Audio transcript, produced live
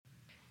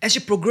As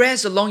you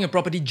progress along your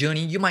property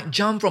journey, you might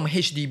jump from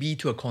HDB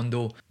to a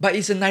condo. But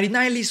is a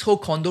 99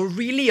 leasehold condo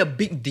really a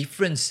big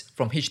difference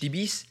from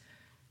HDBs?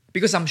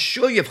 Because I'm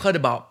sure you've heard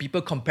about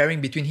people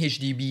comparing between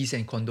HDBs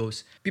and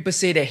condos. People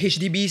say that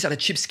HDBs are the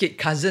cheapskate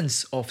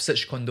cousins of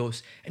such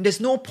condos, and there's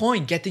no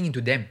point getting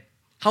into them.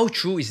 How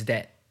true is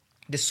that?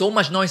 There's so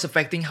much noise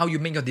affecting how you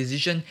make your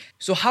decision,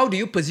 so how do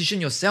you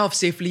position yourself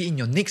safely in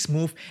your next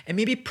move and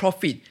maybe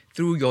profit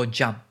through your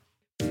jump?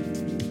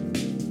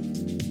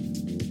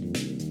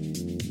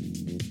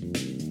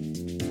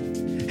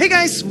 Hey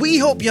guys, we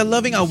hope you're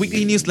loving our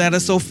weekly newsletter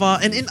so far,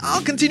 and in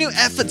our continued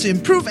effort to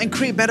improve and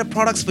create better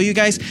products for you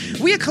guys,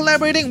 we are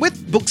collaborating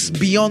with Books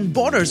Beyond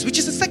Borders, which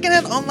is a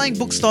second-hand online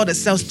bookstore that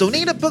sells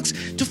donated books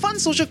to fund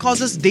social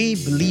causes they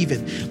believe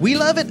in. We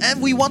love it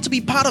and we want to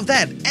be part of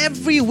that.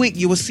 Every week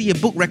you will see a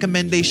book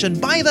recommendation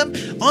by them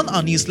on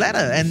our newsletter,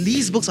 and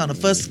these books are on a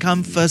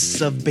first-come,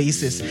 first-served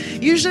basis.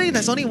 Usually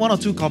there's only 1 or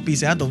 2 copies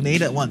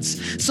donated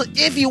once. So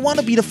if you want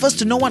to be the first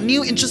to know what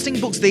new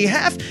interesting books they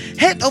have,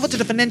 head over to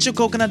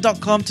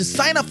thefinancialcoconut.com to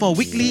sign up for a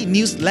weekly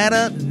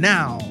newsletter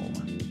now.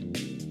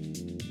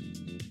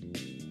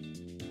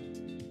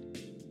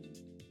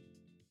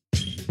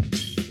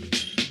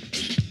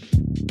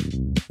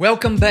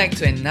 Welcome back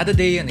to another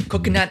day on the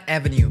Coconut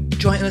Avenue.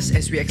 Join us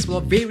as we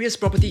explore various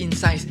property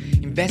insights,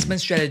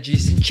 investment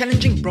strategies, and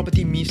challenging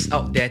property myths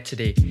out there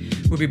today.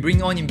 We'll be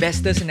bringing on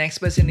investors and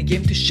experts in the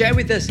game to share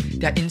with us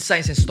their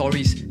insights and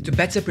stories to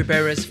better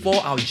prepare us for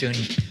our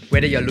journey.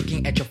 Whether you're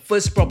looking at your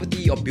first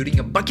property or building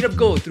a bucket of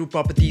gold through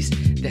properties,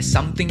 there's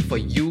something for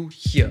you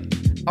here.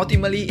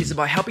 Ultimately, it's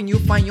about helping you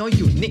find your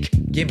unique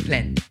game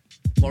plan.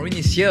 Maureen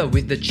is here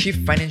with the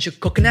Chief Financial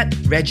Coconut,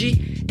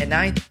 Reggie, and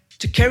I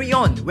to carry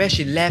on where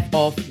she left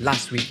off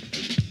last week.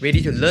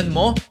 Ready to learn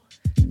more?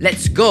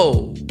 Let's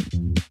go!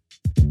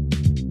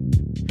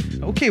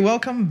 Okay,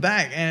 welcome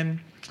back. And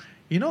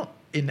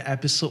in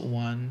episode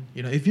 1,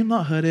 if you've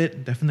not heard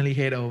it, definitely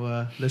head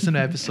over, listen to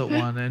episode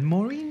 1. And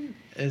Maureen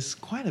is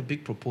quite a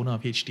big proponent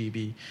of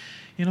HDB.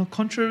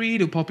 Contrary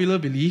to popular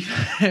belief,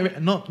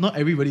 not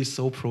everybody is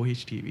so pro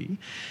HDB.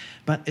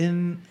 But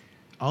in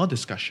our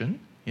discussion,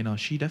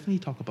 she definitely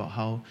talked about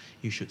how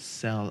you should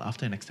sell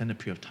after an extended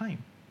period of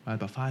time. Right,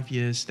 about 5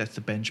 years, that's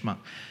the benchmark.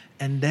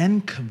 And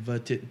then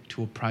convert it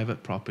to a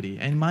private property.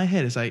 And in my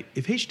head, it's like,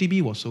 if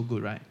HDB was so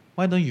good, right?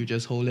 Why don't you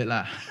just hold it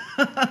lah?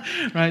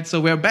 Right, so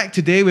we're back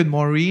today with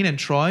Maureen and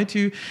Troy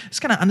to just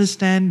kind of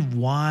understand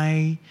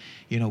why,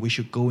 we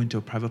should go into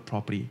a private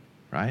property,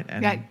 right?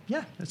 And right.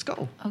 Yeah, let's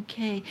go.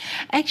 Okay.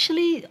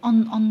 Actually,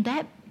 on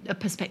that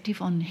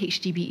perspective on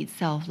HDB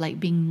itself,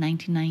 like being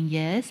 99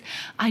 years,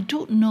 I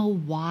don't know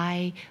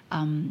why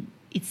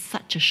it's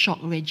such a shock,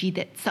 Reggie,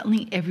 that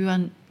suddenly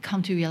everyone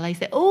come to realize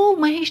that, oh,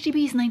 my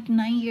HDB is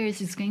 99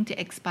 years, it's going to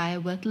expire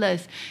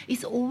worthless.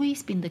 It's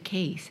always been the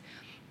case.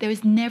 There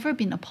has never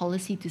been a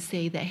policy to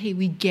say that, hey,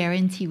 we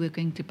guarantee we're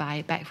going to buy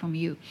it back from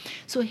you.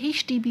 So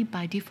HDB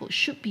by default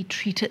should be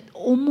treated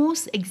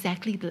almost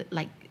exactly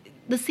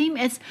the same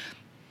as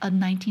a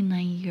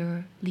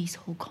 99-year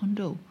leasehold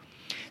condo.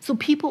 So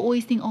people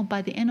always think, oh,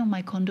 by the end of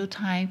my condo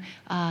time,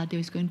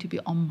 there's going to be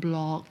en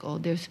bloc, or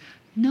there's...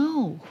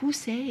 No, who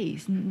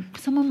says?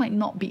 Someone might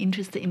not be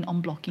interested in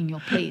unblocking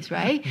your place,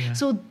 right? Yeah.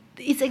 So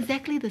it's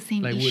exactly the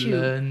same like issue.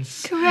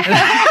 Woodlands. Correct.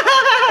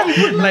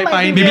 Like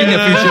might Maybe in the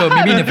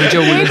future,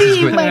 Woodlands is Maybe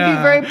it good. might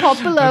be very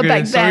popular Okay,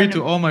 back sorry then.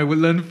 to all my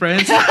Woodland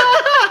friends.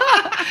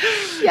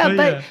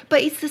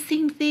 But it's the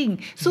same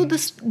thing. So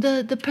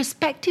the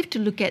perspective to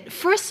look at,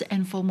 first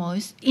and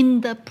foremost,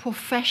 in the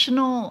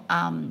professional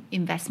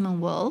investment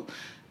world,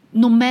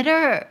 no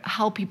matter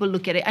how people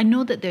look at it, I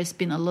know that there's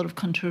been a lot of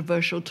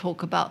controversial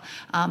talk about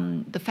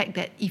the fact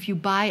that if you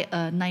buy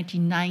a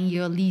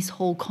 99-year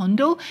leasehold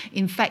condo,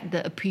 in fact,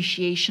 the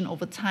appreciation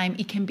over time,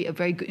 it can be a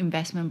very good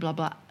investment, blah,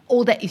 blah.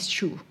 All that is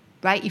true,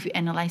 right, if you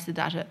analyze the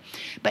data.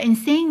 But in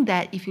saying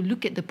that, if you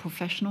look at the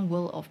professional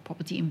world of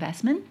property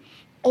investment,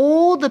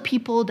 all the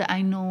people that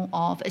I know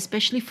of,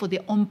 especially for their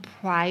own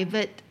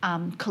private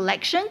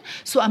collection,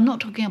 so I'm not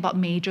talking about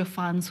major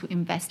funds who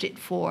invest it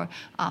for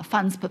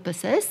funds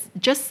purposes,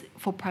 just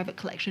for private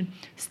collection,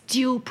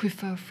 still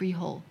prefer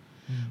freehold.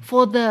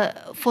 For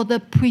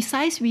the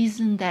precise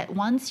reason that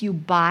once you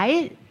buy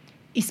it,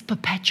 it's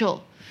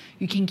perpetual.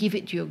 You can give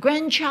it to your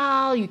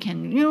grandchild, you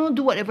can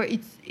do whatever,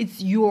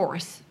 it's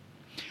yours.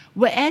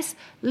 Whereas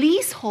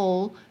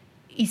leasehold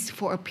is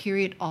for a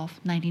period of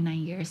 99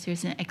 years.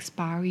 There's an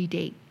expiry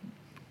date.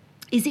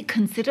 Is it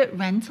considered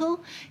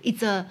rental?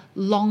 It's a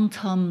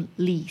long-term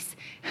lease,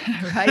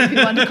 right? If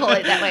you want to call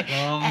it that way.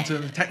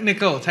 Long-term,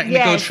 technical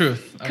Yes,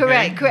 truth.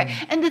 Okay? Correct.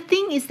 And the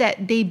thing is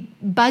that they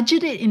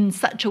budget it in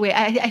such a way.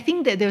 I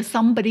think that there's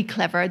somebody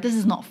clever. This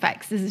is not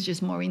facts. This is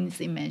just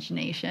Maureen's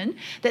imagination.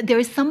 That there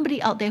is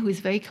somebody out there who is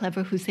very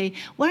clever who say,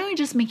 why don't we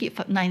just make it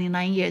for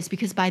 99 years?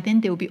 Because by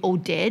then they will be all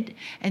dead,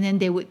 and then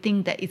they would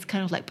think that it's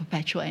kind of like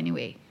perpetual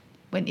anyway,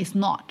 when it's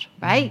not,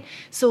 right?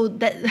 So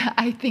that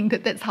I think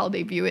that that's how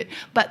they view it.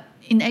 But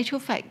in actual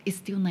fact, it's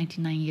still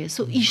 99 years.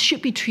 So it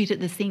should be treated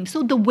the same.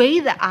 So the way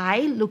that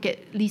I look at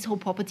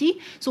leasehold property,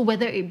 so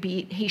whether it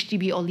be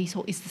HDB or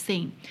leasehold, is the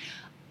same.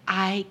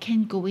 I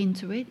can go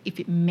into it if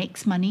it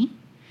makes money,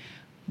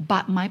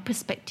 but my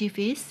perspective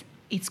is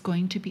it's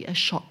going to be a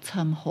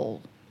short-term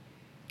hold,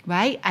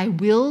 right? I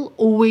will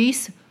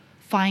always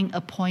find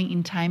a point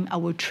in time I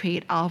will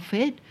trade out of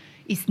it.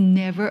 It's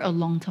never a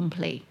long-term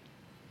play,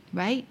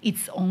 right?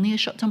 It's only a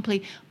short-term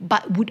play.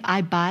 But would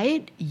I buy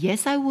it?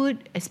 Yes, I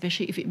would,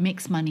 especially if it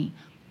makes money.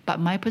 But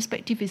my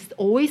perspective is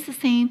always the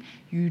same.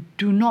 You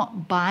do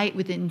not buy it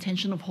with the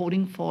intention of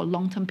holding for a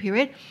long-term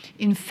period.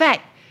 In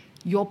fact,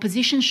 your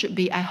position should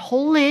be, I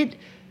hold it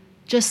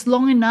just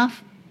long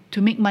enough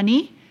to make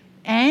money,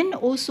 and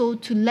also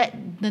to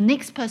let the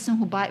next person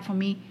who buy it from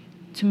me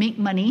to make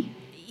money.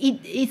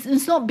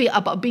 It's not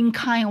about being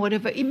kind or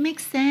whatever. It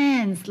makes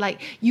sense.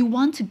 Like, you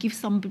want to give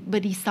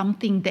somebody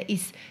something that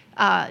is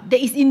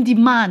in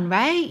demand,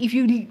 right? If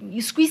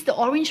you squeeze the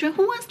orange, who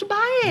wants to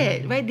buy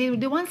it, right?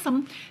 They want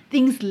some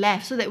things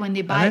left so that when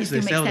they buy Unless it,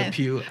 it they makes sell sense.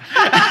 the pill.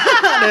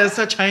 There's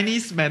a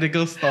Chinese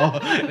medical store.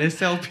 They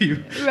sell pill.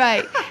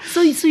 Right.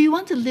 So you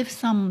want to leave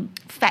some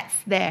fats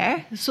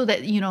there so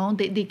that,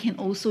 they can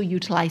also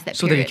utilize that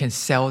So that period. you can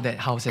sell that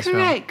house as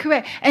well.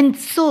 Correct. And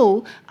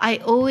so I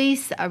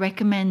always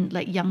recommend,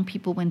 like, young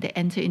people when they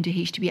enter into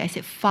HDB, I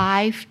said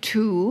 5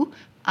 to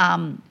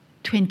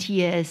 20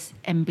 years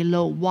and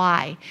below.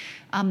 Why?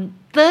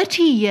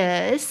 30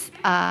 years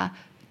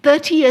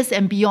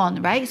and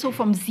beyond, right? So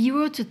from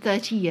 0 to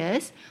 30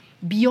 years,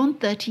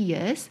 beyond 30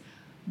 years,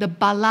 the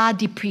Bala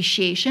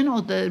depreciation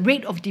or the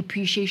rate of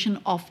depreciation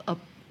of a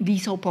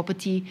leasehold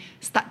property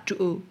start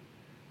to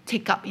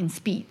take up in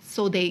speed.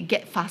 So they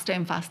get faster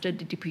and faster,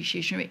 the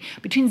depreciation rate.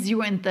 Between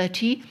 0 and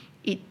 30,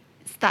 it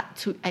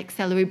starts to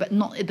accelerate, but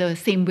not at the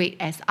same rate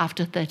as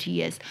after 30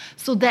 years.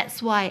 So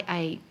that's why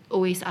I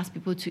always ask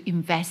people to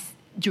invest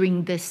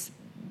during this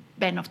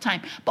band of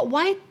time. But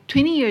why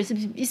 20 years?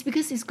 It's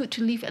because it's good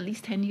to leave at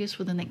least 10 years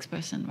for the next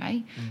person,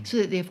 right? So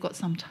that they've got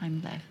some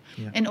time left.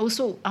 Yeah. And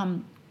also,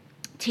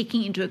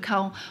 taking into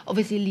account,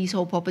 obviously,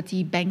 leasehold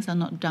property, banks are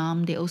not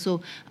dumb. They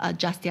also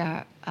adjust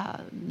their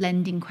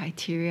lending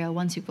criteria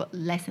once you've got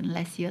less and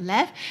less year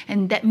left.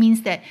 And that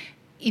means that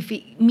if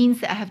it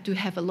means that I have to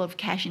have a lot of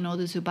cash in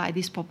order to buy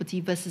this property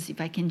versus if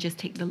I can just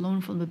take the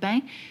loan from the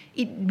bank,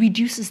 it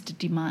reduces the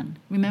demand.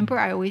 Remember,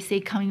 I always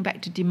say, coming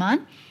back to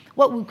demand,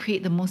 what will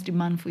create the most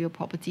demand for your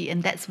property?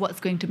 And that's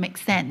what's going to make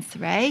sense,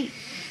 right?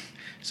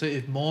 So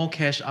if more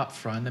cash up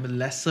front, then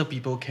lesser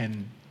people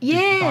can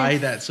Yes. buy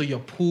that. So your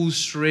pool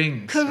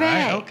shrinks. Correct.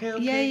 Right? Okay.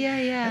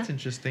 Yeah. That's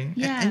interesting.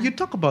 Yeah. And you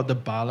talk about the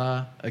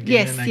Bala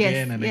again Yes, and yes,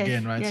 again and yes,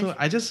 again, right? yes. So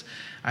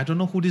I don't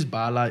know who this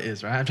Bala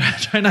is, right? I'm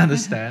trying to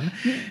understand.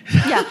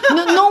 Yeah,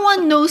 no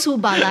one knows who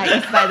Bala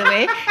is, by the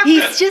way.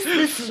 He's just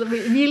this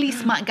really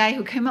smart guy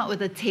who came up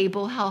with a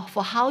table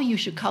for how you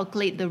should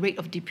calculate the rate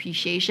of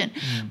depreciation.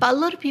 But a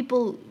lot of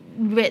people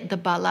read the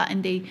Bala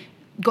and they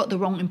got the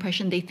wrong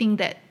impression. They think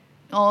that,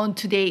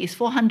 today is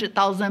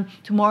 400,000,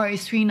 tomorrow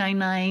is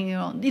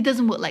 399. It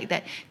doesn't work like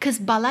that, because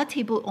Bala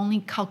table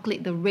only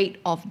calculate the rate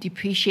of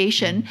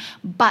depreciation,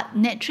 but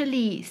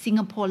naturally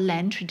Singapore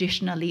land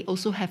traditionally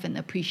also have an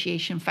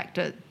appreciation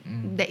factor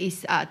that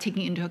is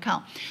taken into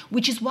account,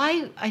 which is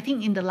why I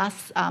think in the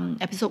last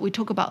episode we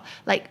talk about,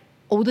 like,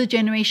 older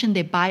generation,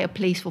 they buy a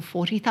place for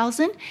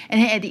 40,000,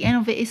 and then at the end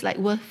of it, it's like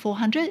worth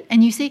 400.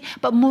 And you say,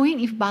 but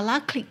Maureen, if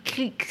Bala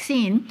clicks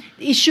in,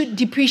 it should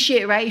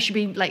depreciate, right? It should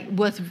be like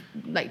worth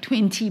like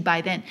 20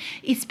 by then.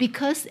 It's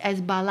because as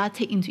Bala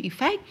take into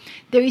effect,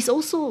 there is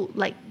also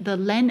like the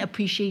land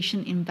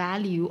appreciation in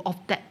value of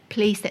that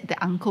place that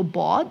the uncle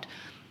bought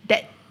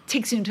that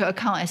takes into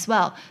account as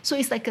well. So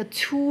it's like a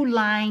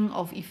two-line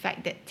of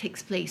effect that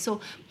takes place.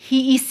 So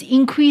he is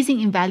increasing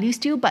in value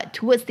still, but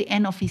towards the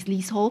end of his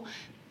leasehold,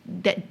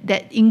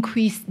 that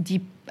increase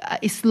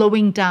is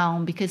slowing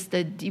down because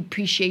the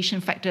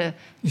depreciation factor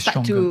Is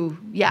start stronger.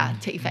 to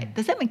take effect.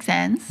 Does that make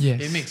sense? Yes.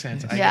 It makes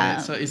sense. I Yeah.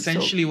 get it. So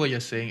essentially what you're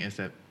saying is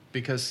that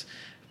because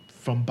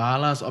from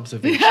Bala's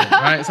observation,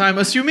 right? So I'm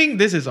assuming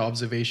this is an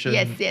observation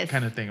Yes.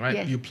 kind of thing, right?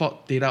 Yes. You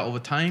plot data over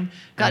time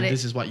Got and it.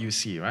 this is what you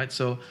see, right?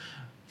 So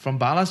from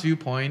Bala's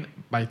viewpoint,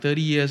 by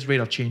 30 years, rate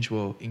of change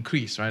will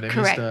increase, right? That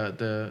Correct. means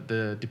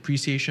the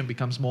depreciation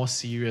becomes more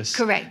serious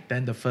Correct.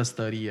 than the first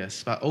 30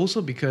 years. But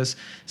also because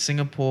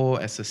Singapore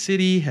as a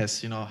city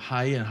has,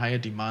 higher and higher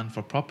demand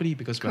for property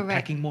because we're Correct.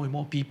 packing more and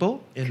more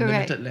people in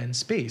Correct. limited land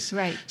space.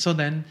 Right. So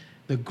then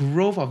the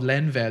growth of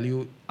land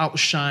value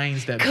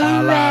outshines that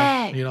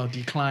Correct. Bala,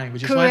 decline,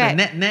 which is why the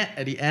Correct. net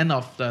at the end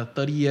of the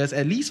 30 years,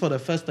 at least for the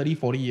first 30,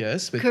 40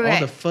 years, with all Correct.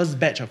 the first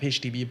batch of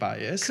HDB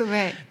buyers,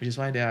 Correct. which is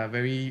why they are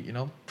very,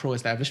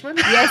 pro-establishment.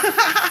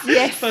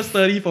 Yes. First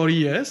 30, 40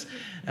 years,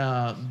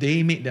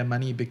 they made their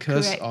money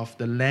because Correct. of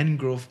the land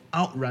growth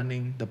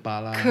outrunning the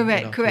Bala.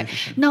 Correct.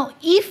 coefficient. Now,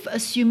 if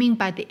assuming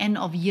by the end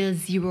of year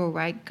 0,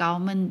 right,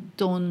 government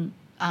don't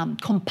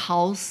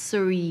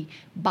compulsory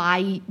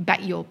buy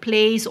back your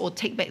place or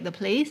take back the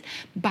place,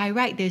 by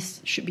right there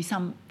should be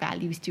some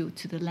value still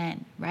to the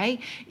land,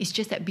 right? It's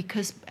just that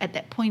because at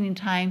that point in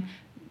time,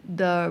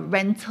 the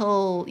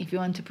rental, if you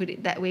want to put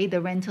it that way, the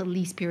rental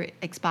lease period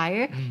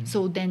expire.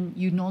 So then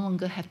you no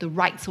longer have the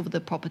rights over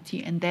the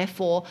property, and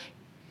therefore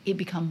it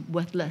become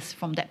worthless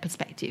from that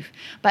perspective.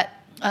 But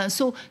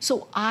so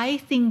I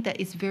think that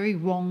it's very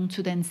wrong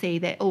to then say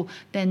that,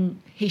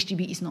 then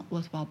HDB is not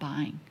worthwhile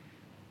buying.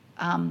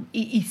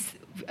 It is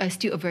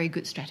still a very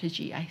good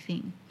strategy, I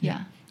think.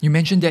 Yeah. You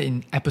mentioned that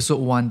in episode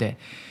 1 that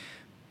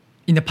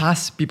in the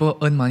past, people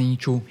earn money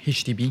through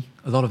HDB,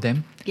 a lot of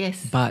them.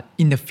 Yes. But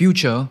in the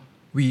future,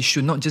 we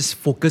should not just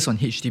focus on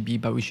HDB,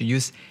 but we should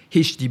use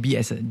HDB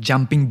as a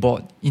jumping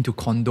board into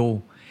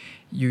condo.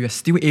 You are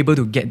still able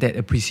to get that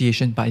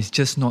appreciation, but it's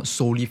just not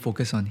solely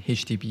focused on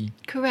HDB.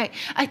 Correct.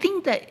 I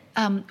think that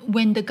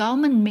when the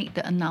government made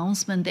the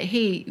announcement that,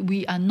 hey,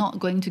 we are not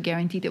going to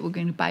guarantee that we're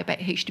going to buy back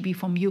HDB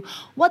from you,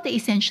 what they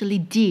essentially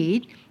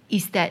did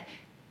is that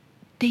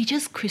they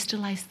just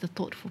crystallized the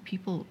thought for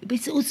people.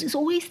 It's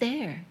always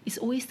there. It's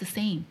always the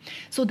same.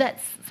 So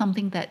that's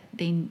something that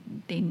they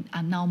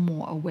are now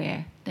more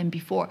aware than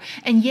before.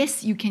 And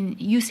yes, you can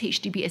use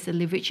HDB as a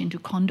leverage into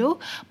condo,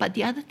 but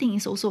the other thing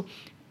is also,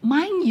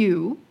 mind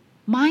you,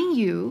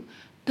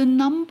 the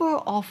number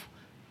of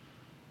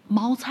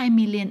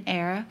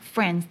multi-millionaire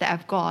friends that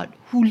I've got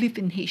who live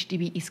in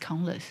HDB is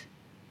countless.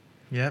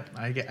 Yep,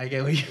 I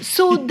get what you.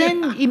 So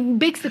then it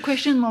begs the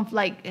question of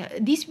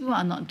these people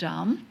are not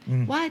dumb.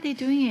 Why are they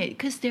doing it?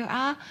 Because there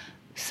are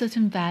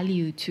certain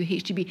value to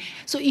HDB.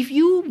 So if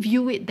you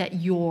view it that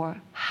your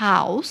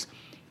house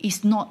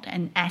is not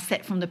an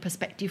asset from the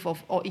perspective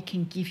of, or it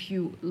can give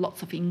you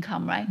lots of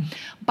income, right?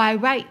 By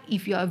right,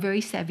 if you're a very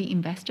savvy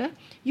investor,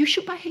 you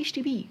should buy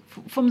HDB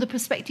from the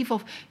perspective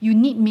of you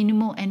need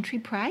minimal entry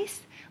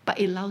price, but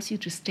it allows you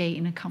to stay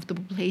in a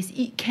comfortable place.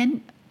 It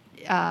can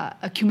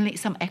accumulate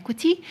some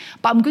equity,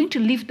 but I'm going to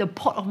leave the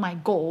pot of my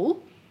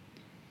gold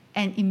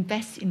and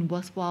invest in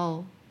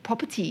worthwhile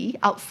property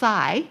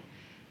outside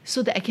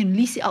so that I can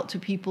lease it out to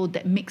people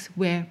that mix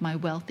where my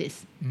wealth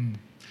is.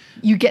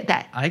 You get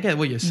that? I get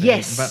what you're saying,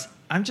 Yes. but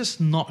I'm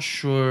just not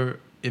sure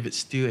if it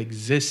still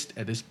exists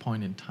at this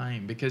point in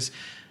time, because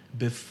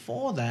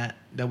before that,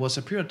 there was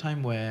a period of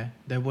time where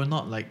there were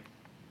not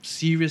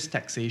serious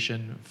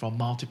taxation from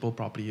multiple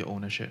property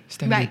ownership.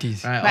 Stamp Right.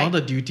 duties. Right, Right. all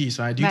the duties,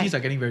 right? Duties Right.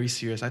 are getting very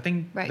serious. I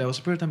think Right. there was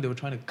a period of time they were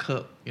trying to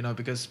curb,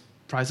 because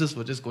prices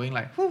were just going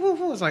whoo, whoo,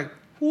 whoo. It's like,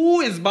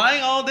 who is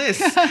buying all this?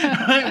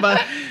 Right?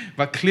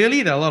 But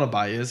clearly there are a lot of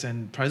buyers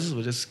and prices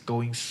were just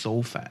going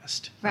so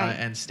fast. Right.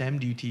 And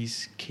stamp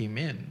duties came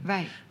in.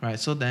 Right. Right.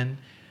 So then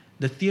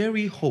the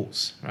theory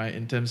holds, right,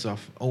 in terms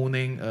of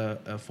owning a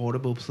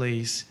affordable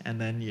place and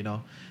then,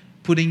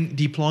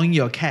 deploying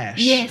your cash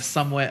Yes.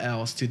 somewhere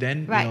else to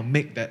then Right.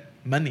 make that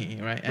money,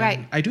 right? And Right.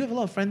 I do have a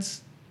lot of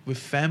friends with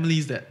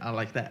families that are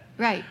like that,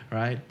 Right.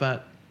 right?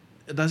 But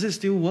does it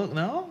still work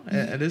now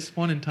at this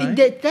point in time?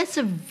 That's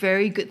a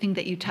very good thing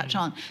that you touch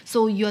on.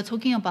 So you're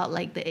talking about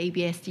the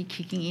ABSD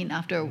kicking in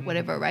after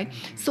whatever, right?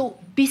 So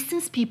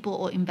business people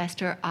or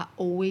investor are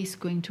always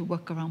going to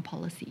work around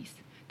policies.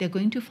 They're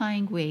going to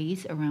find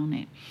ways around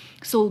it.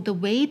 So the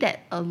way that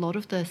a lot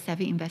of the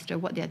savvy investor,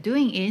 what they're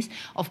doing is,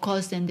 of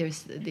course, then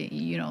there's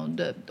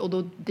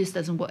although this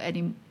doesn't work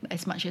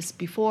as much as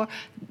before,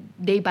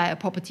 they buy a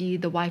property,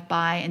 the wife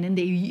buy, and then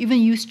they even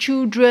use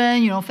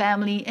children,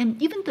 family,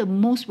 and even the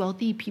most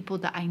wealthy people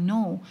that I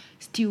know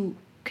still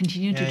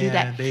continue to do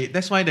that.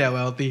 That's why they're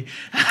wealthy.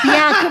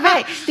 Yeah,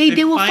 correct.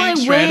 They will find find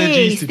strategies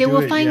ways. to They do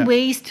will it, find yeah.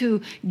 ways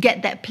to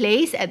get that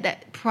place at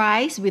that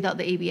price without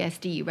the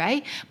ABSD,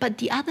 right? But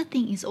the other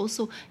thing is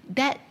also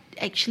that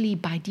actually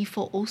by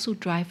default also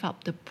drive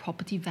up the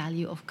property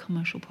value of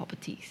commercial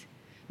properties.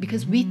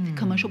 Because with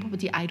commercial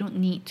property, I don't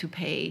need to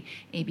pay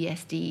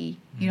ABSD,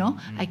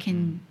 I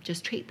can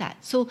just trade that.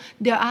 So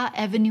there are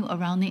avenues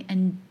around it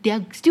and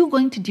they're still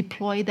going to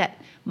deploy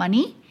that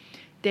money.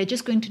 They're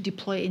just going to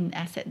deploy an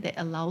asset that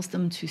allows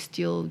them to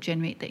still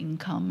generate the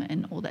income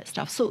and all that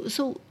stuff.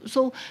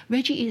 So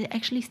Reggie, it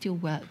actually still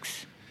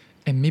works.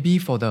 And maybe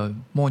for the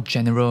more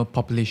general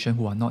population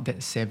who are not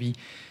that savvy,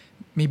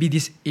 maybe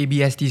this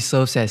ABSD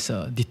serves as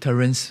a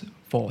deterrence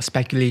for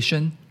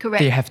speculation.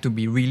 Correct. They have to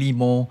be really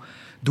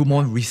do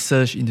more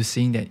research into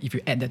seeing that if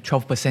you add that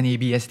 12%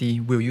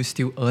 ABSD, will you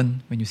still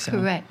earn when you sell?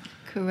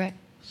 Correct.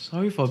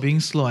 Sorry for being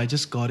slow. I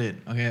just got it.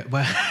 Okay,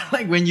 but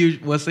when you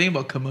were saying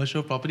about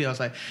commercial property, I was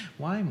like,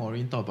 why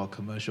Maureen talk about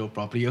commercial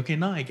property? Okay,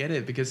 now I get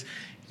it because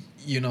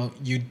you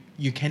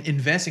can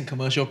invest in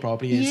commercial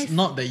property. Yes. It's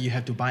not that you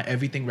have to buy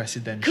everything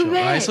residential,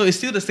 Correct. right? So it's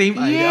still the same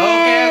idea.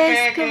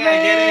 Yes, Okay,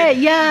 I get it.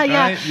 Yeah.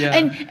 Right? Yeah.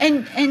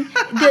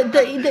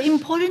 And the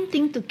important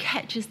thing to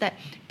catch is that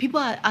people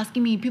are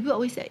asking me. People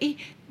always say, "Hey,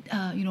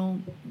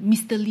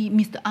 Mr. Lee,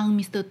 Mr. Ang,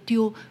 Mr.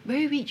 Teo,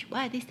 very rich.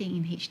 Why are they staying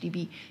in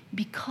HDB?"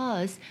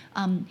 Because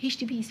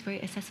HDB is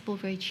very accessible,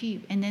 very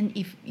cheap. And then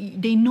if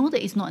they know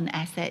that it's not an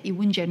asset, it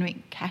won't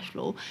generate cash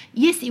flow.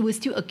 Yes, it will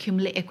still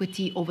accumulate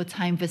equity over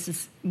time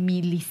versus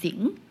me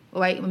leasing,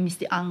 right? Or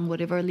Mr. Ang,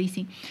 whatever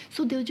leasing.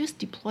 So they'll just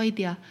deploy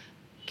their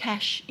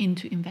cash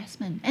into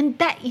investment. And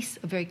that is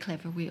a very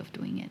clever way of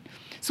doing it.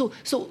 So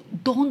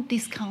don't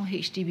discount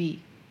HDB,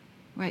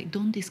 right?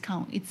 Don't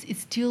discount. It's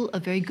still a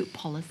very good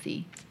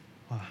policy.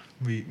 Wow,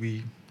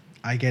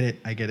 I get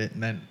it.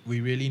 Then we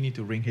really need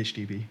to ring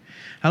HDB.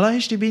 Hello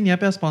HDB, 你要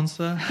不要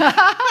sponsor?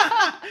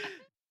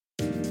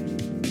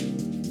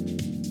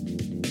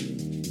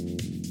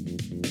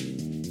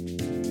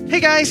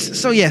 guys,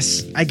 so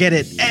yes, I get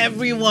it.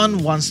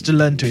 Everyone wants to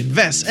learn to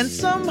invest and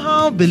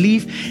somehow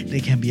believe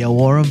they can be a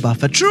Warren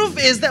Buffett. Truth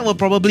is that will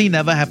probably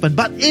never happen,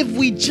 but if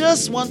we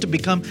just want to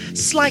become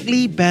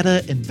slightly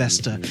better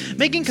investor,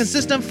 making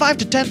consistent 5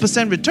 to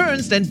 10%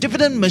 returns, then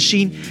Dividend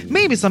Machine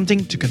may be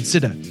something to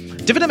consider.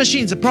 Dividend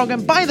Machine is a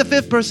program by the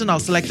Fifth Person,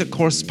 our selected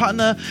course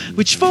partner,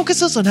 which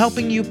focuses on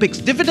helping you pick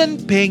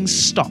dividend-paying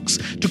stocks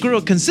to grow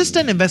a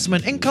consistent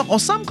investment income, or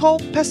some call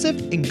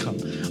passive income.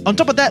 On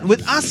top of that,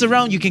 with us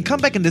around, you can come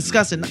back and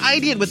discuss and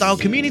ideate with our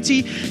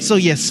community. So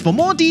yes, for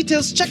more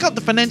details, check out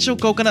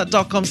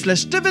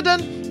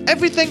thefinancialcoconut.com/dividend.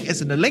 Everything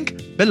is in the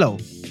link below.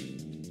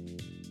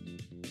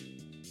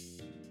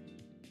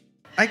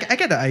 I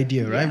get the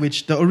idea, right? Yeah.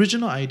 Which the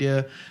original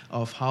idea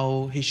of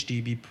how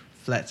HDB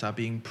flats are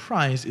being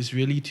priced is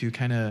really to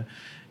kind of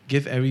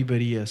give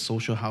everybody a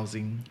social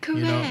housing,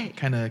 Correct.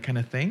 kind of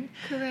thing.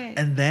 Correct.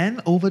 And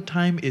then over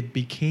time, it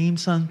became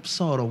some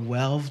sort of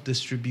wealth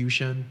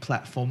distribution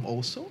platform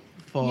also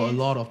for a Yes.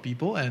 lot of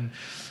people. And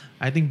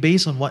I think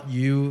based on what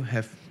you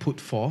have put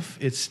forth,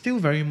 it's still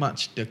very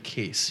much the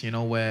case,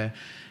 where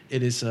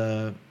it is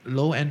a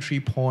low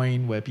entry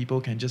point where people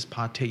can just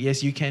partake.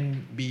 Yes, you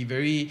can be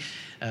very,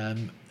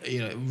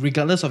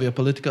 regardless of your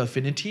political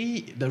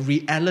affinity, the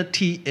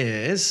reality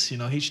is,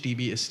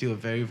 HDB is still a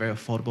very, very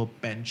affordable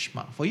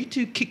benchmark for you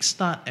to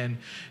kickstart and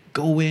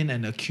go in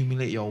and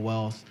accumulate your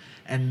wealth.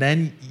 And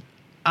then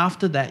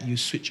after that, you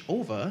switch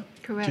over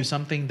Correct. to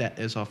something that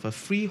is of a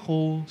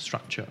freehold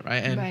structure,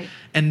 right? And, Right.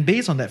 and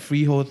based on that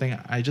freehold thing,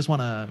 I just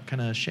want to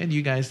kind of share with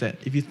you guys that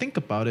if you think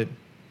about it,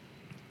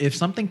 if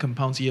something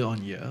compounds year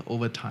on year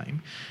over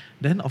time,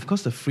 then of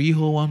course the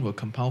freehold one will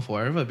compound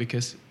forever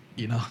because,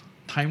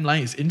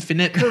 timeline is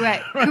infinite.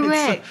 Correct, right?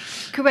 correct,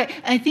 correct.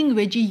 I think,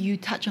 Reggie, you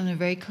touched on a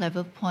very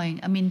clever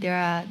point. I mean, there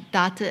are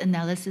data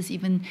analysis,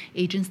 even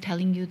agents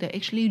telling you that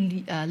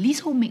actually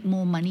leasehold make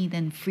more money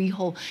than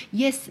freehold.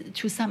 Yes,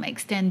 to some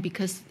extent,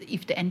 because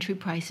if the entry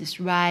price is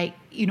right,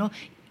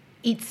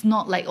 it's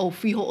not like,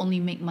 freehold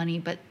only make money,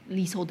 but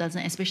leasehold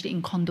doesn't, especially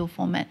in condo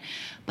format.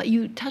 But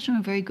you touched on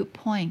a very good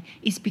point.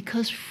 It's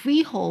because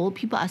freehold,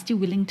 people are still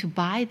willing to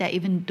buy that,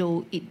 even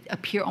though it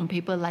appear on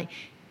paper like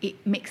it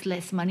makes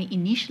less money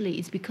initially.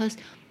 It's because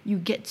you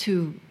get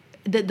to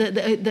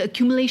the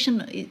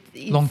accumulation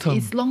Long term.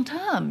 It's long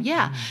term.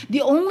 Yeah. The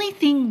only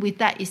thing with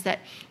that is that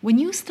when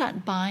you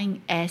start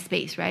buying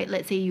airspace, right?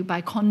 Let's say you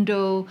buy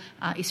condo,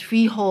 it's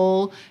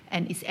freehold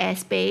and it's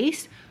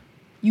airspace.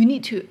 You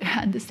need to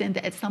understand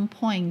that at some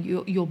point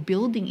your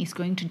building is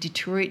going to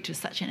deteriorate to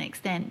such an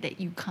extent that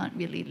you can't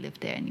really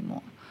live there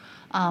anymore.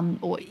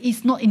 Or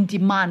it's not in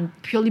demand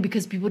purely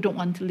because people don't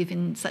want to live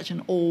in such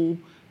an old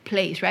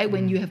place, right?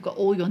 When you have got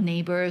all your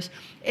neighbors.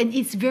 And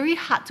it's very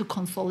hard to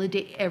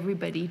consolidate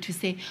everybody to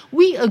say,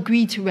 we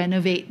agree to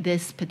renovate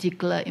this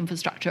particular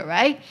infrastructure,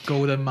 right?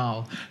 Golden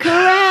Mile.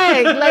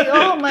 Correct. Like,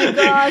 oh my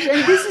gosh.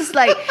 And this is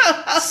like,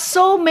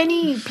 so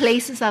many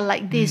places are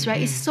like this, right?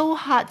 It's so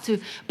hard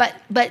to, but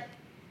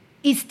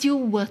it's still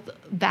worth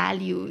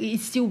value.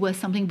 It's still worth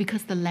something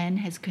because the land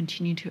has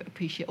continued to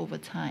appreciate over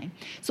time.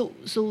 So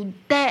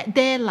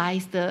there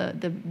lies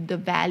the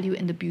value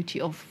and the beauty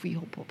of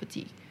freehold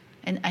property.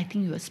 And I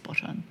think you are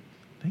spot on.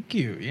 Thank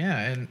you. Yeah,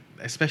 and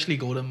especially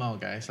Golden Mile,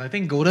 guys. I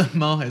think Golden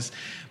Mile has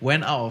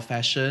went out of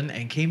fashion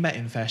and came back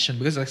in fashion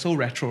because it's like so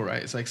retro,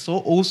 right? It's like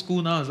so old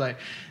school now. It's like,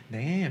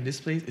 damn,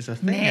 this place is a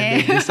thing.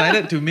 And they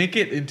decided to make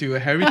it into a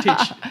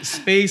heritage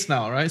space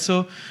now, right?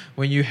 So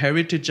when you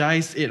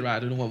heritagize it, right? I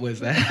don't know what word is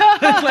that.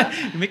 It's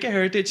like you make a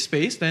heritage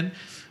space, then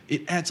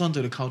it adds on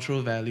to the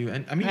cultural value.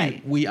 And I mean,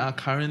 Right. we are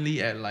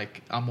currently at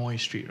like Amoy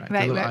Street, right?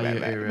 Right, Telok right, Ayer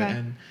right, area. right.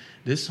 And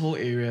this whole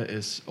area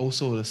is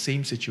also the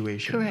same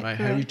situation, Correct, right?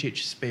 correct.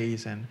 Heritage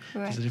space, and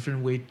Correct. there's a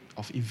different way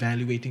of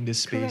evaluating this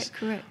space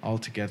Correct.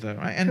 altogether,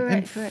 right? And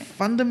Correct.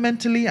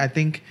 fundamentally, I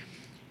think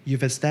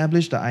you've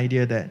established the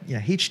idea that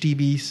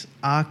HDBs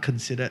are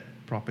considered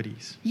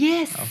properties.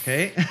 Yes.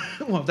 Okay,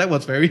 well, that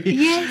was very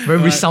Yes. Very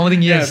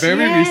resounding yes. Yeah,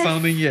 very Yes.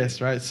 resounding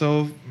yes, right?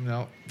 So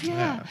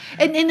Yeah,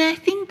 and I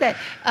think that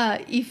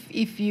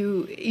if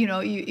you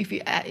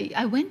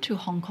I went to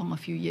Hong Kong a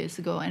few years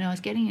ago, and I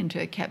was getting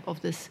into a cab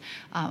of this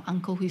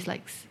uncle who's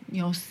like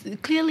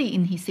clearly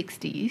in his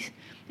 60s,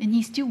 and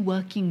he's still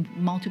working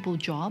multiple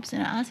jobs.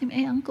 And I asked him,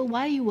 "Hey, uncle,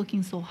 why are you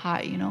working so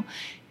hard?"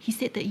 He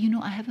said that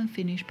I haven't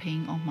finished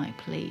paying off my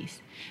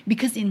place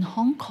because in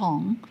Hong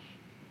Kong,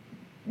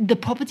 the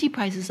property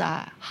prices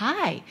are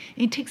high.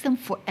 It takes them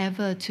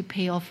forever to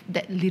pay off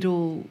that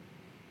little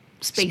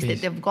space that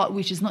they've got,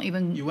 which is not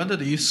even. You wanted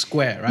to use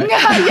square, right? Yeah.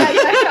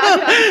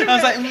 I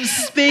was like,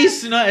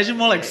 space, actually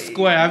more like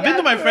square. I've been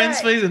to my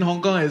friend's correct. place in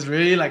Hong Kong. It's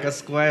really like a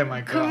square,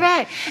 my God.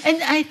 Correct.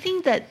 And I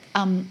think that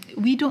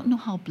we don't know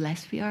how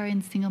blessed we are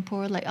in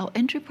Singapore. Like our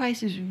entry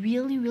price is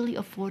really, really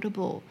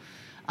affordable.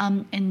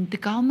 And the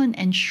government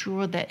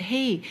ensure that,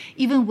 hey,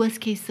 even worst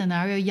case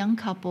scenario, young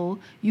couple,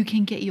 you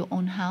can get your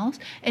own house.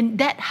 And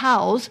that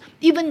house,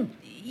 even,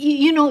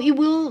 it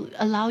will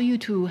allow you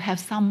to have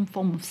some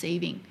form of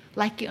saving.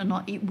 Like it or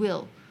not, it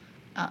will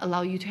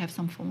allow you to have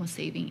some form of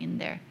saving in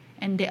there.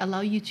 and they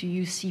allow you to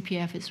use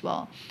CPF as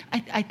well.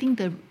 I think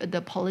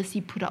the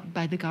policy put up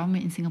by the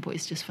government in Singapore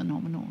is just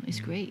phenomenal. It's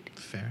great.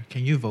 Fair.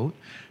 Can you vote?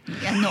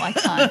 Yeah, no, I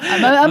can't.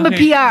 I'm a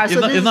PR,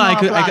 so this is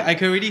not a plug. I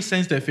could already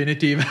sense the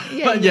affinity.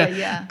 Yeah, but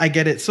yeah. I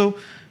get it. So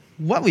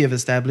what we have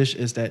established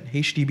is that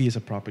HDB is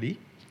a property,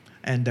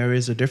 and there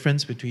is a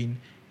difference between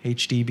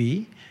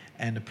HDB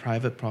and a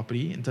private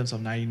property in terms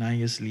of 99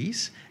 years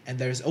lease. And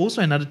there is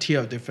also another tier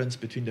of difference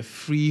between the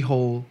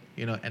freehold,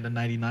 and the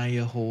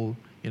 99-year hold,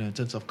 in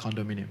terms of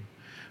condominium.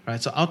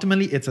 Right? So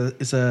ultimately it's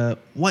a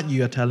what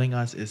you are telling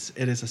us is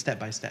it is a step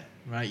by step,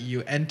 right?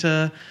 You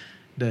enter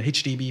the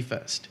HDB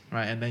first,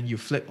 right? And then you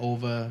flip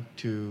over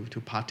to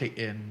partake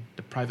in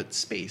the private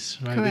space,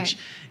 right? Correct. Which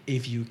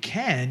if you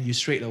can, you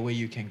straight away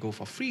you can go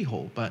for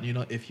freehold. But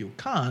if you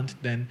can't,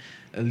 then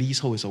a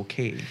leasehold is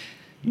okay.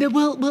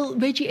 Well,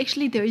 Reggie,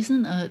 actually, there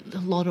isn't a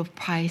lot of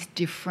price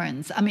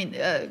difference. I mean,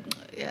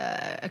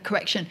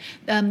 correction.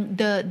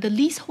 The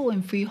leasehold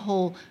and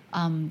freehold,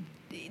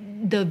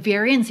 the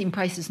variance in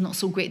price is not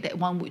so great that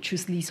one would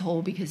choose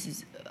leasehold because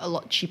it's a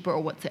lot cheaper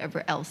or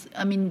whatever else.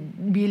 I mean,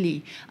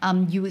 really,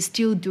 you would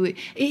still do it.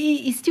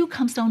 It still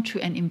comes down to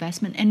an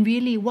investment. And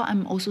really, what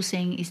I'm also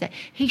saying is that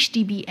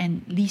HDB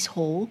and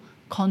leasehold,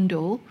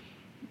 condo,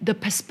 the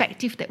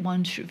perspective that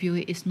one should view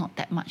it is not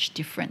that much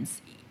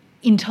difference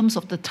in terms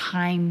of the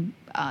time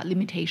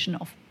limitation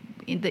of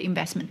the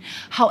investment.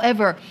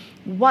 However,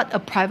 what a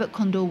private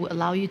condo will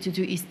allow you to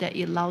do is that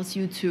it allows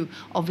you to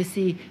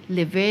obviously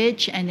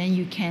leverage, and then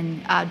you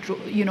can,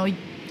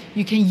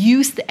 you can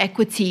use the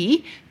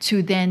equity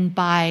to then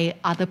buy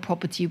other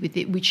property with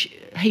it, which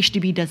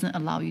HDB doesn't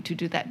allow you to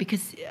do that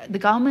because the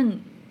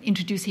government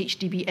introduced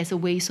HDB as a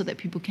way so that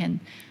people can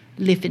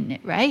live in it,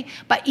 right?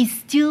 But it's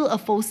still a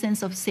false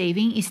sense of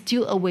saving. It's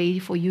still a way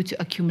for you to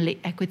accumulate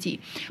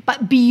equity.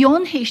 But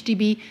beyond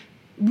HDB,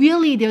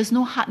 really, there's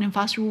no hard and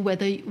fast rule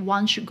whether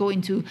one should go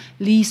into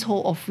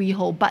leasehold or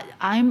freehold. But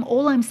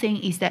all I'm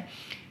saying is that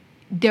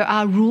there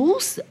are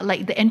rules,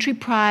 like the entry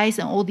price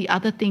and all the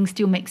other things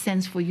still make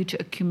sense for you to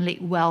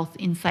accumulate wealth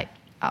inside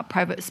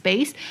private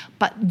space.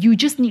 But you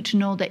just need to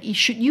know that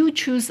should you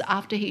choose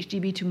after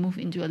HDB to move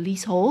into a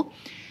leasehold,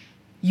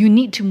 you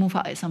need to move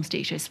out at some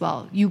stage as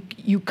well.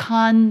 You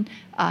can't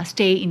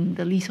stay in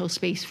the leasehold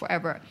space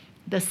forever.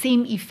 The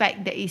same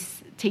effect that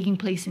is taking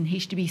place in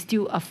HDB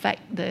still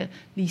affect the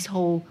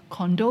leasehold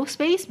condo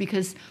space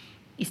because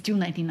it's still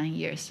 99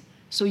 years.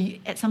 So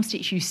at some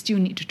stage, you still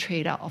need to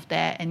trade out of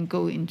that and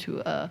go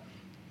into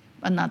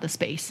another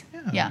space.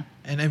 Yeah.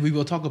 And then we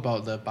will talk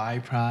about the buy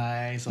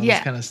price, all this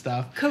kind of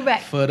stuff.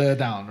 Correct. Further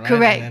down, right?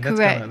 Correct.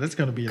 And that's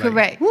gonna be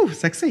correct. like, woo,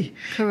 sexy.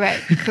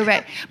 Correct.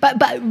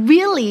 But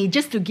really,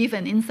 just to give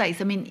an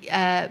insight, I mean,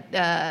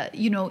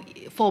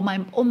 for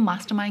my own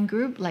mastermind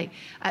group, like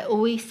I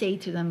always say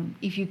to them,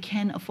 if you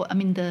can afford, I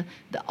mean, the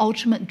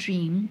ultimate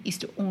dream is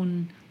to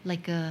own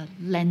like a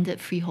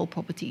landed freehold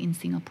property in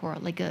Singapore,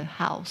 like a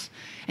house.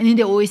 And then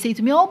they always say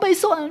to me, oh, but it's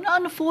so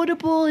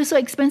unaffordable, it's so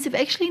expensive.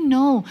 Actually,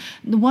 no.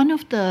 One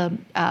of the,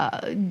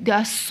 there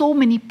are so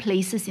many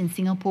places in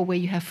Singapore where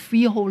you have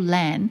freehold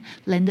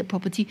landed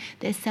property,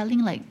 they're selling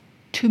like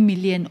 2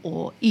 million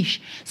or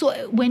ish. So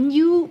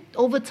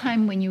over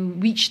time, when you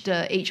reach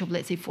the age of,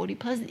 let's say, 40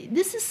 plus,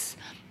 this is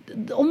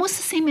almost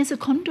the same as a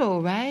condo,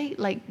 right?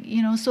 Like,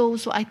 so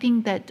I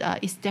think that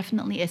it's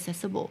definitely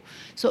accessible.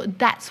 So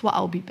that's what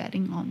I'll be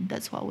betting on.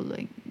 That's what I would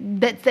like.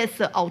 That's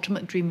the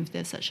ultimate dream if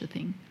there's such a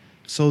thing.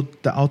 So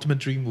the ultimate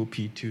dream would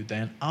be to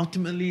then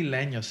ultimately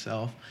land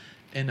yourself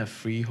in a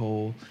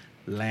freehold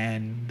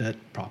landed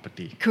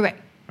property. Correct.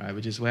 Right,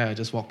 which is where I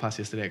just walked past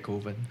yesterday at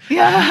Kovan.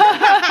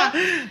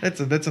 Yeah.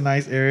 That's a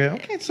nice area.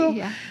 Okay, so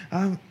Yeah.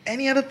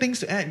 any other things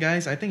to add,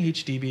 guys? I think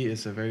HDB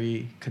is a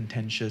very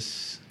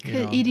contentious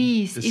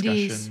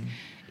discussion.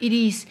 It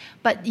is.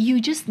 But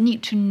you just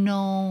need to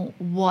know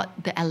what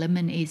the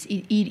element is.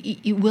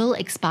 It will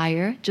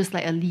expire, just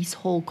like a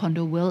leasehold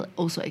condo will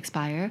also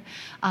expire.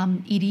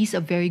 It is a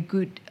very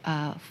good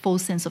full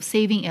sense of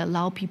saving. It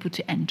allows people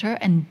to enter,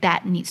 and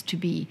that needs to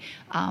be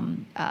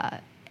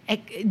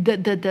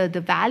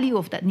the value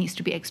of that needs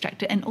to be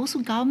extracted. And also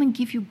government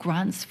give you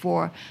grants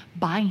for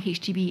buying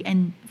HDB,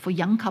 and for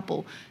young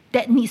couple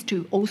that needs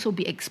to also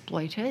be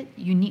exploited.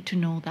 You need to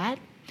know that.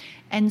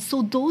 And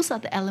so those are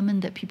the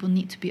elements that people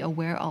need to be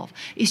aware of.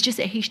 It's just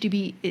that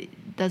HDB,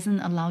 it doesn't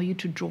allow you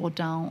to draw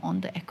down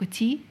on the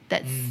equity.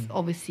 That's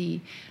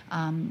obviously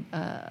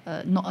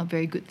not a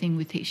very good thing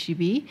with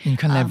HDB. You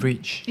can't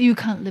leverage. You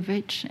can't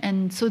leverage.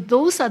 And so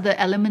those are the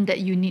elements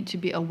that you need to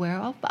be aware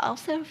of. But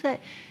outside of that,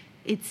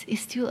 it's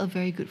still a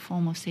very good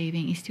form of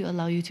saving. It still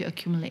allows you to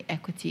accumulate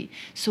equity.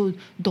 So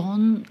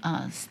don't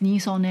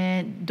sneeze on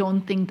it.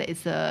 Don't think that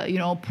it's a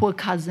poor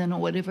cousin or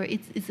whatever.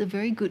 It's a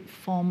very good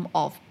form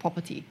of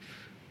property,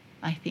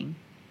 I think.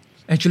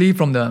 Actually,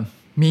 from the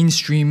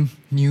mainstream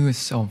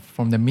news or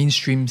from the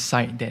mainstream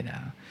side, that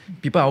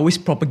people are always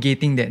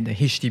propagating that the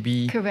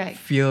HDB Correct.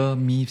 fear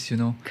myths.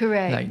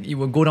 Correct. Like it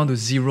will go down to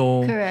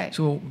zero. Correct.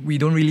 So we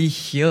don't really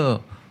hear,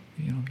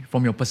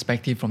 from your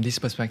perspective, from this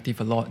perspective,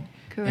 a lot.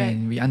 Correct.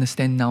 And we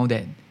understand now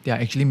that there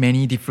are actually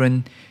many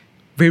different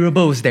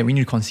variables that we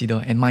need to consider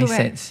and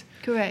mindsets.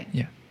 Correct.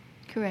 Yeah.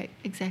 Correct.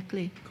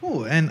 Exactly.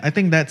 Cool. And I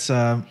think that's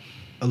a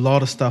lot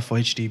of stuff for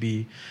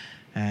HDB.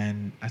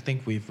 And I think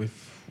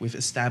we've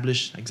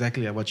established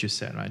exactly like what you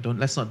said, right?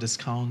 Let's not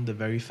discount the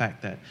very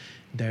fact that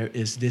there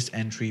is this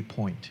entry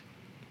point,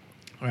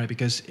 right?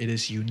 Because it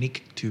is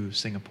unique to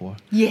Singapore,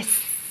 Yes.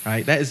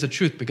 right? That is the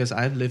truth, because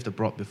I've lived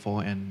abroad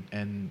before,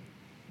 and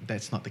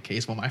that's not the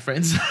case for my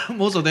friends.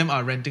 Most of them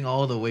are renting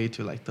all the way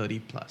to like 30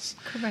 plus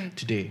Correct.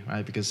 today,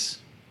 right? Because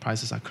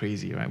prices are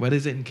crazy, right? Whether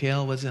it's in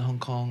KL, whether it's in Hong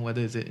Kong,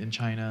 whether it's in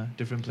China,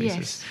 different places.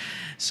 Yes.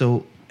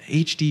 So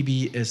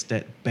HDB is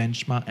that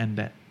benchmark and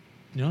that,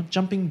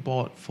 jumping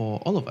board for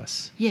all of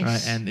us. Yes.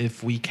 Right? And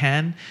if we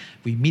can,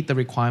 we meet the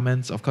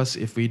requirements. Of course,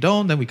 if we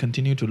don't, then we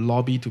continue to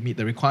lobby to meet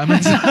the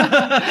requirements.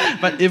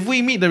 But if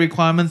we meet the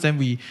requirements, then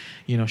we,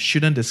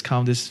 shouldn't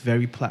discount this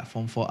very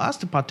platform for us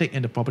to partake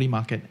in the property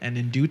market. And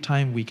in due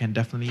time, we can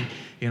definitely,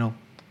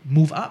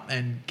 move up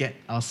and get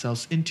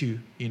ourselves into,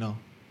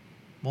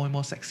 more and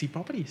more sexy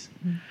properties.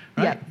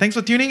 Right? Yeah. Thanks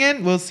for tuning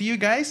in. We'll see you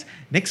guys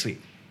next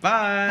week.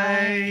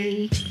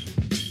 Bye. Bye.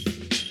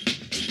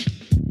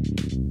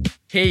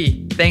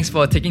 Hey, thanks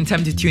for taking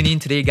time to tune in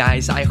today,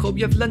 guys. I hope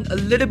you have learned a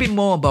little bit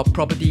more about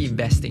property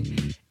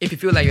investing. If you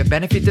feel like you've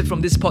benefited from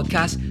this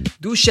podcast,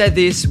 do share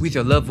this with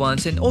your loved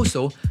ones, and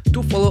also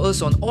do follow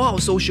us on all our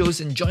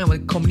socials and join our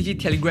community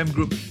Telegram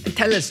group and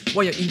tell us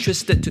what you're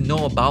interested to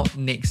know about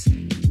next.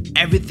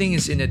 Everything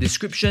is in the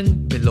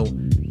description below.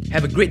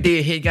 Have a great day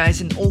ahead,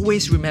 guys, and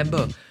always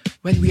remember,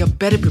 when we are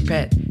better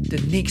prepared, the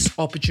next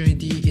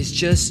opportunity is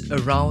just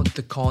around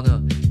the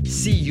corner.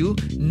 See you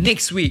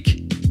next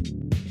week.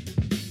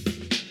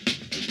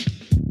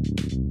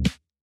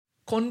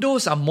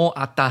 Condos are more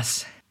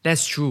atas,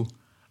 that's true.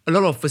 A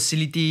lot of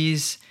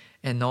facilities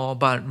and all,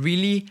 but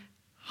really,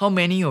 how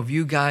many of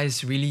you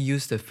guys really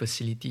use the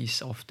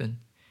facilities often?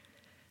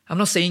 I'm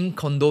not saying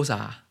condos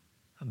are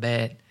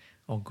bad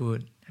or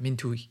good. I mean,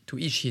 to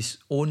each his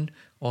own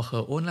or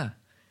her own lah.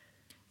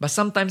 But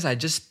sometimes I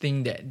just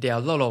think that there are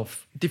a lot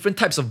of different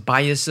types of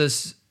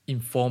biases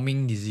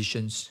informing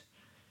decisions.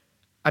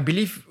 I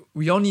believe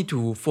we all need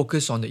to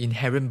focus on the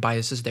inherent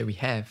biases that we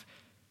have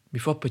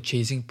before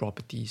purchasing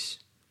properties.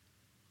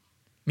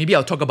 Maybe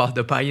I'll talk about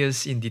the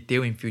bias in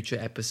detail in future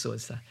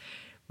episodes.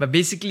 But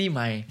basically,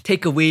 my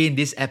takeaway in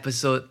this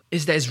episode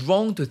is that it's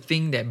wrong to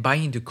think that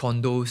buying into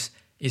condos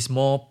is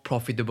more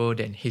profitable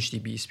than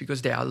HDBs,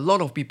 because there are a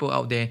lot of people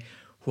out there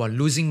who are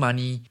losing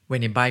money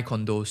when they buy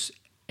condos,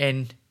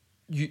 and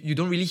you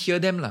don't really hear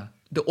them lah.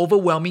 The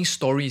overwhelming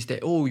story is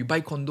that, you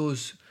buy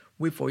condos,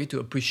 wait for it to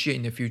appreciate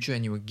in the future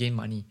and you will gain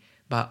money.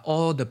 But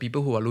all the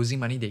people who are losing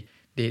money,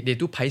 they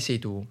too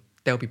paiseh to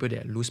tell people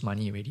they lose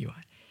money already,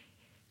 right?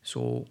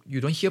 So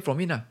you don't hear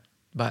from it lah.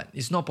 But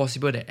it's not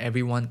possible that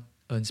everyone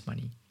earns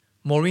money.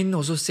 Maureen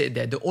also said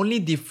that the only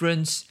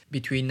difference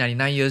between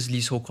 99 years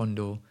leasehold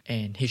condo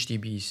and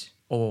HDBs,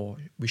 or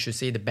we should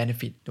say the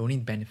only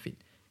benefit,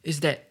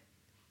 is that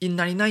in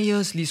 99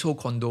 years leasehold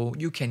condo,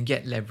 you can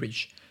get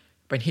leverage.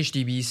 But in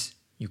HDBs,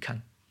 you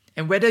can't.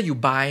 And whether you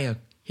buy a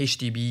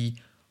HDB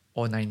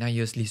or 99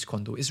 years lease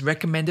condo, it's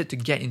recommended to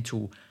get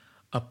into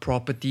a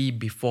property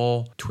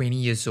before 20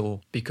 years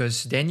old,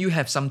 because then you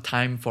have some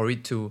time for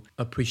it to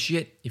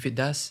appreciate if it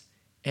does.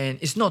 And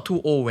it's not too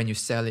old when you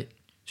sell it.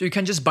 So you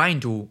can't just buy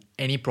into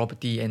any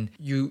property, and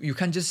you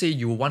can't just say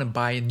you want to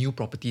buy new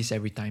properties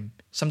every time.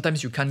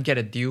 Sometimes you can't get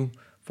a deal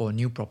for a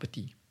new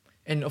property.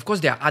 And of course,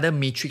 there are other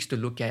metrics to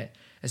look at,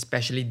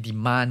 especially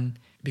demand,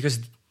 because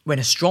when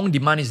a strong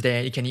demand is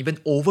there, it can even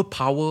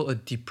overpower a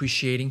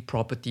depreciating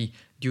property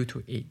due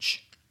to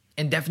age.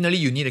 And definitely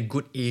you need a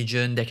good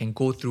agent that can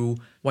go through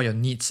what your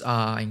needs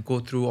are and go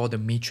through all the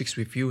matrix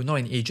with you, not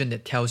an agent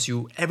that tells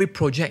you every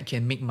project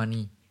can make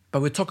money.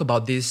 But we'll talk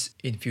about this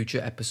in future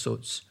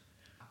episodes.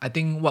 I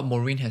think what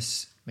Maureen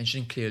has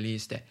mentioned clearly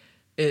is that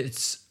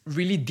it's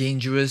really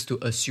dangerous to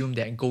assume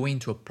that going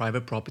to a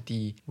private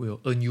property will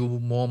earn you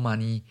more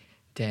money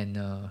than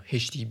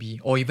HDB,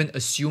 or even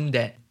assume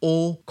that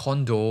old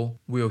condo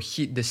will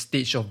hit the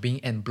stage of being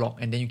en bloc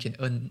and then you can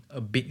earn a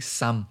big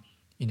sum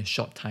in a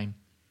short time.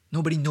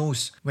 Nobody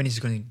knows when it's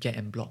going to get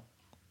en bloc.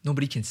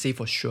 Nobody can say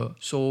for sure.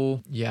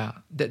 So yeah,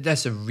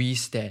 that's a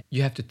risk that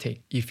you have to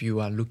take if you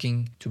are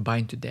looking to buy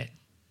into that.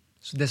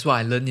 So that's what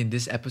I learned in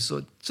this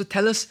episode. So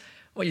tell us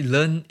what you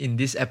learned in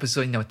this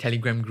episode in our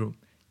Telegram group.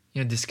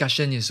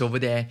 Discussion is over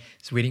there.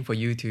 It's waiting for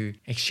you to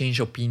exchange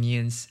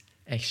opinions,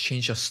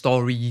 exchange your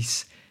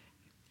stories.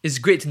 It's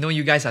great to know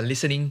you guys are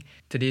listening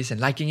to this and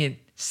liking it.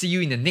 See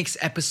you in the next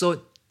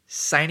episode.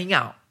 Signing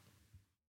out.